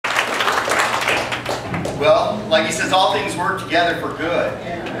Well, like he says, all things work together for good.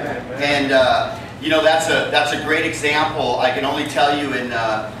 And you know, that's a great example. I can only tell you,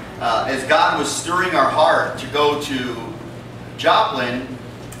 as God was stirring our heart to go to Joplin,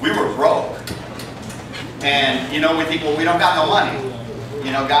 we were broke. And you know, we think, well, we don't got no money.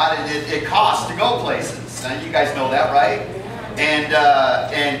 You know, God, it costs to go places. You guys know that, right?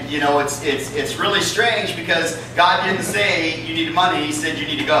 And you know, it's really strange because God didn't say you need money. He said you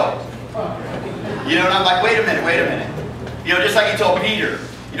need to go. You know, and I'm like, wait a minute. You know, just like he told Peter.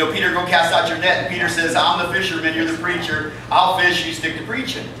 You know, Peter, go cast out your net. And Peter says, I'm the fisherman, you're the preacher. I'll fish, you stick to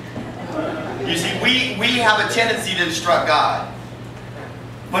preaching. You see, we have a tendency to instruct God.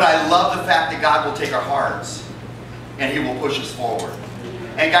 But I love the fact that God will take our hearts and he will push us forward.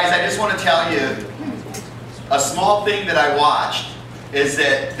 And guys, I just want to tell you, a small thing that I watched is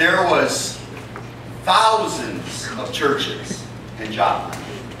that there was thousands of churches in Joplin.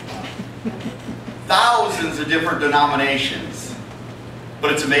 Thousands of different denominations.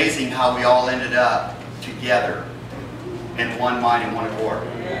 But it's amazing how we all ended up together in one mind and one accord.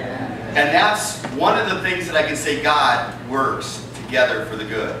 And that's one of the things that I can say God works together for the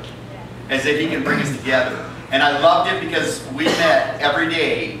good. Is that he can bring us together. And I loved it because we met every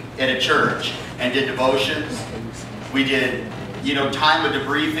day at a church and did devotions. We did, you know, time of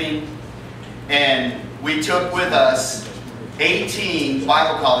debriefing. And we took with us 18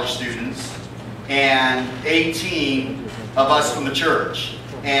 Bible college students and 18 of us from the church.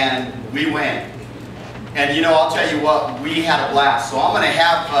 And we went. And you know, I'll tell you what, we had a blast. So I'm going to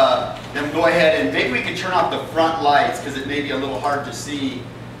have them go ahead and maybe we can turn off the front lights because it may be a little hard to see.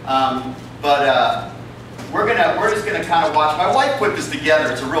 We're just gonna kind of watch. My wife put this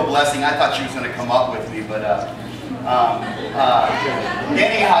together. It's a real blessing. I thought she was gonna come up with me, but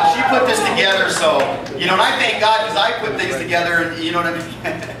anyhow, she put this together. So you know, and I thank God because I put things together. And you know what I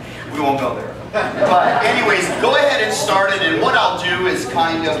mean. We won't go there. But anyways, go ahead and start it. And what I'll do is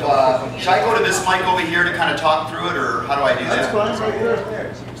kind of. Should I go to this mic over here to kind of talk through it, or how do I do that? That's fine. Right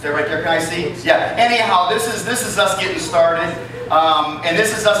there. Is that right there? Can I see? Yeah. Anyhow, this is us getting started. And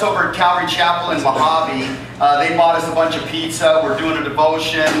this is us over at Calvary Chapel in Mojave. They bought us a bunch of pizza. We're doing a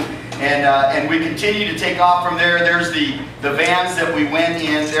devotion. And we continue to take off from there. There's the vans that we went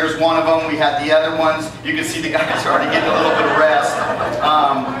in. There's one of them. We had the other ones. You can see the guys are already getting a little bit of rest.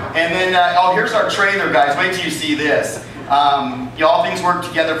 And then, oh, here's our trailer, guys. Wait till you see this. All things work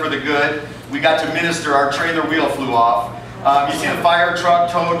together for the good. We got to minister. Our trailer wheel flew off. You see the fire truck,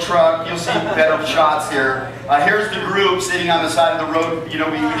 tow truck. You'll see better shots here. Here's the group sitting on the side of the road. You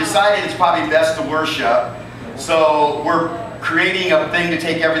know, we decided it's probably best to worship. So we're creating a thing to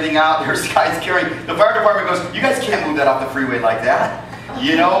take everything out. There's guys carrying. The fire department goes, you guys can't move that off the freeway like that.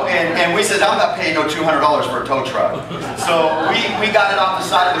 You know, and we said, I'm not paying no $200 for a tow truck. So we got it off the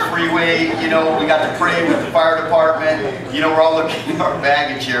side of the freeway. You know, we got to pray with the fire department. You know, we're all looking at our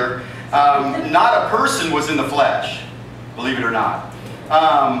baggage here. Not a person was in the flesh, believe it or not.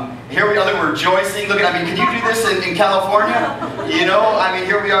 Here we are, we're rejoicing. Look at, I mean, can you do this in California? You know, I mean,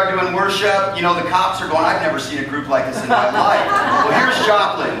 here we are doing worship. You know, the cops are going, I've never seen a group like this in my life. Well, here's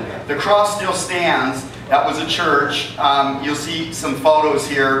Joplin. The cross still stands. That was a church. You'll see some photos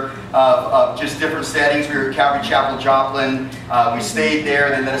here of just different settings. We were at Calvary Chapel, Joplin. We stayed there,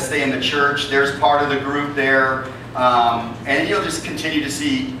 then let us stay in the church. There's part of the group there. And you'll just continue to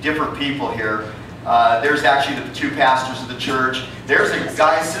see different people here. There's actually the two pastors of the church. There's a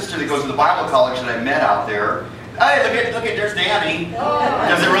guy's sister that goes to the Bible college that I met out there. Hey, look at, there's Danny.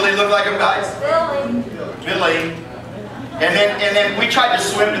 Does it really look like him, guys? Billy. And then we tried to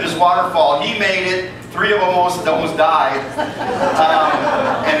swim to this waterfall. He made it. 3 of them almost died.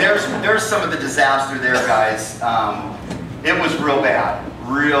 And there's some of the disaster there, guys. It was real bad.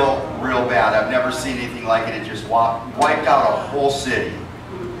 Real bad. I've never seen anything like it. It just wiped out a whole city.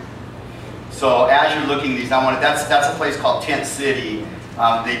 So as you're looking at these, that's a place called Tent City.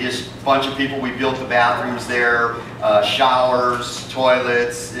 They just, a bunch of people, we built the bathrooms there, showers,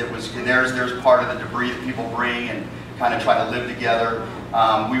 toilets. It was, and there's part of the debris that people bring and kind of try to live together.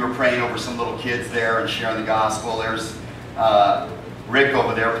 We were praying over some little kids there and sharing the gospel. There's Rick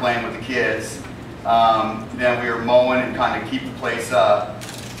over there playing with the kids. Then we were mowing and kind of keep the place up.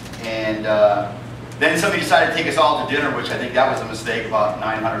 And then somebody decided to take us all to dinner, which I think that was a mistake, about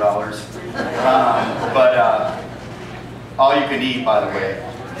 $900. But all you can eat, by the way.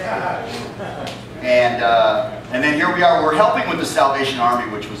 And then here we are. We're helping with the Salvation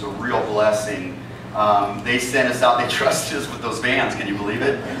Army, which was a real blessing. They sent us out. They trusted us with those vans. Can you believe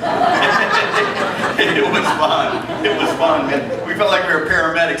it? It was fun. It was fun. Man. We felt like we were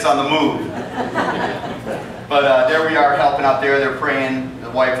paramedics on the move. But there we are helping out there. They're praying. The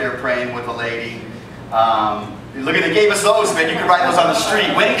wife there praying with a lady. Look at, they gave us those, man. You could ride those on the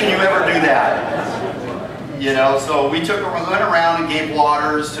street. When can you ever do that? You know, so we went around and gave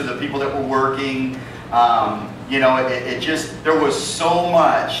waters to the people that were working. You know, it just, there was so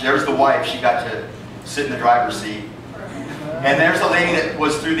much. There's the wife, she got to sit in the driver's seat. And there's a lady that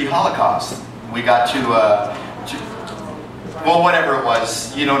was through the Holocaust. We got to well, whatever it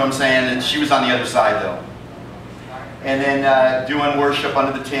was, you know what I'm saying? And she was on the other side though. And then doing worship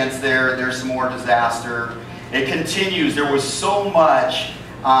under the tents there. There's some more disaster. It continues. There was so much,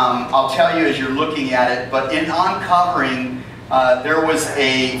 I'll tell you as you're looking at it, but in uncovering, there was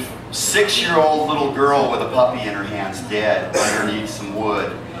a 6-year-old little girl with a puppy in her hands, dead underneath some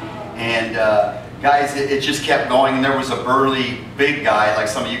wood. And guys, it just kept going. And there was a burly, big guy, like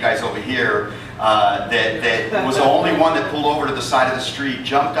some of you guys over here, that was the only one that pulled over to the side of the street,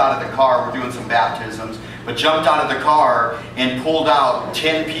 jumped out of the car. We're doing some baptisms, but jumped out of the car and pulled out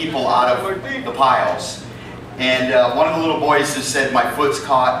 10 people out of the piles. And one of the little boys just said, "My foot's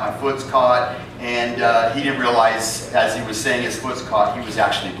caught, my foot's caught." And he didn't realize, as he was saying his foot's caught, he was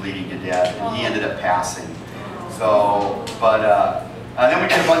actually bleeding to death, and he ended up passing. So, but then we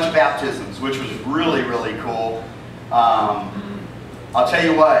did a bunch of baptisms, which was really, really cool. I'll tell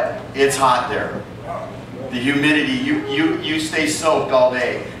you what, it's hot there. The humidity, you stay soaked all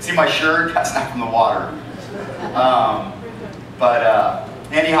day. See my shirt? That's not from the water.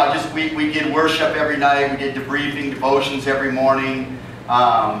 Anyhow, just we did worship every night. We did debriefing, devotions every morning.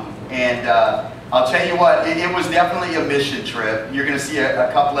 I'll tell you what, it was definitely a mission trip. You're going to see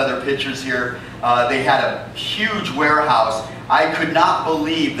a couple other pictures here. They had a huge warehouse. I could not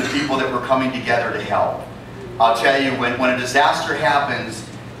believe the people that were coming together to help. I'll tell you, when a disaster happens,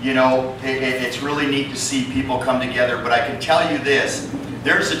 you know, it's really neat to see people come together. But I can tell you this,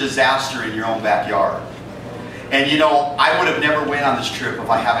 there's a disaster in your own backyard. And you know, I would have never went on this trip if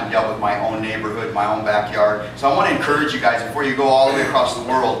I haven't dealt with my own neighborhood, my own backyard. So I want to encourage you guys, before you go all the way across the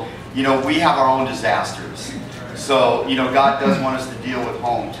world, you know, we have our own disasters. So, you know, God does want us to deal with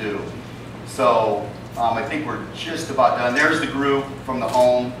home too. So, I think we're just about done. There's the group from the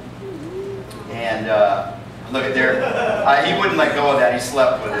home. And look at there. He wouldn't let go of that. He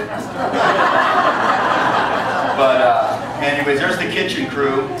slept with it. But anyways, there's the kitchen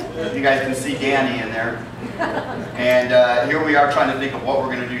crew. You guys can see Danny in there. And here we are trying to think of what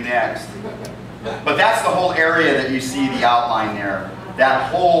we're going to do next. But that's the whole area that you see, the outline there.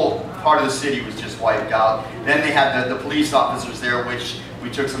 That whole part of the city was just wiped out. Then they had the police officers there, which we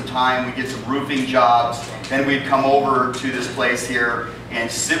took some time. We did some roofing jobs. Then we'd come over to this place here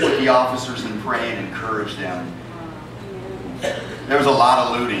and sit with the officers and pray and encourage them. There was a lot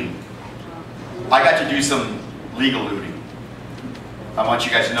of looting. I got to do some legal looting. I want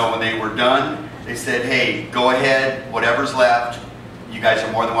you guys to know when they were done, they said, "Hey, go ahead, whatever's left, you guys are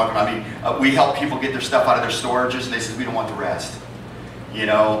more than welcome." I mean, we help people get their stuff out of their storages, and they said, "We don't want the rest." You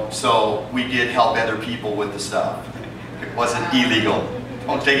know, so we did help other people with the stuff. It wasn't illegal.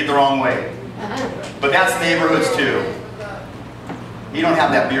 Don't take it the wrong way. But that's neighborhoods too. He don't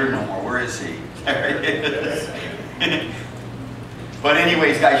have that beard no more. Where is he? There he is. But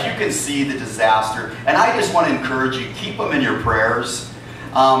anyways, guys, you can see the disaster. And I just want to encourage you, keep them in your prayers.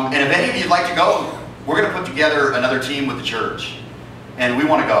 And if any of you would like to go, we're going to put together another team with the church. And we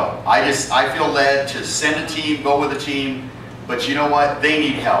want to go. I feel led to send a team, go with a team. But you know what? They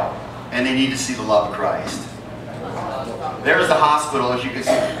need help. And they need to see the love of Christ. There's the hospital, as you can see.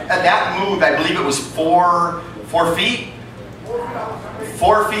 That moved, I believe it was 4 feet?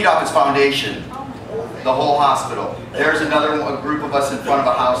 4 feet off its foundation. The whole hospital. There's another group of us in front of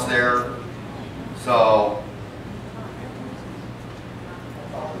a house there. So.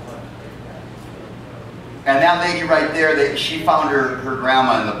 And that lady right there, she found her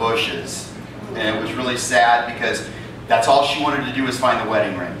grandma in the bushes. And it was really sad because that's all she wanted to do was find the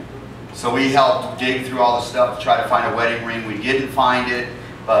wedding ring. So we helped dig through all the stuff to try to find a wedding ring. We didn't find it,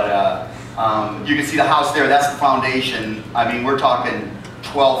 but you can see the house there. That's the foundation. I mean, we're talking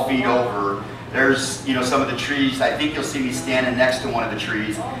 12 feet over. There's, you know, some of the trees. I think you'll see me standing next to one of the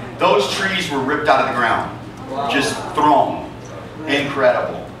trees. Those trees were ripped out of the ground, just thrown.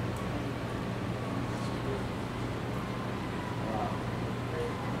 Incredible.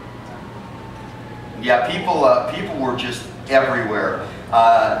 Yeah, people were just everywhere.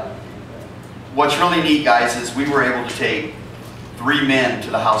 What's really neat, guys, is we were able to take 3 men to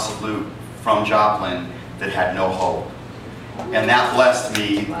the house of Luke from Joplin that had no hope. And that blessed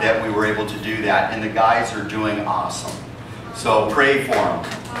me that we were able to do that. And the guys are doing awesome. So pray for them.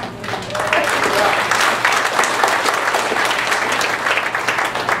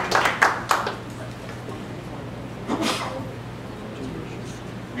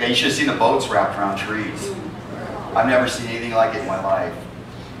 Yeah, you should have seen the boats wrapped around trees. I've never seen anything like it in my life.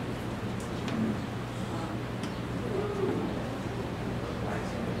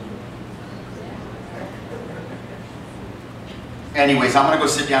 Anyways, I'm going to go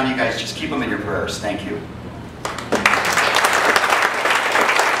sit down. You guys just keep them in your prayers. Thank you.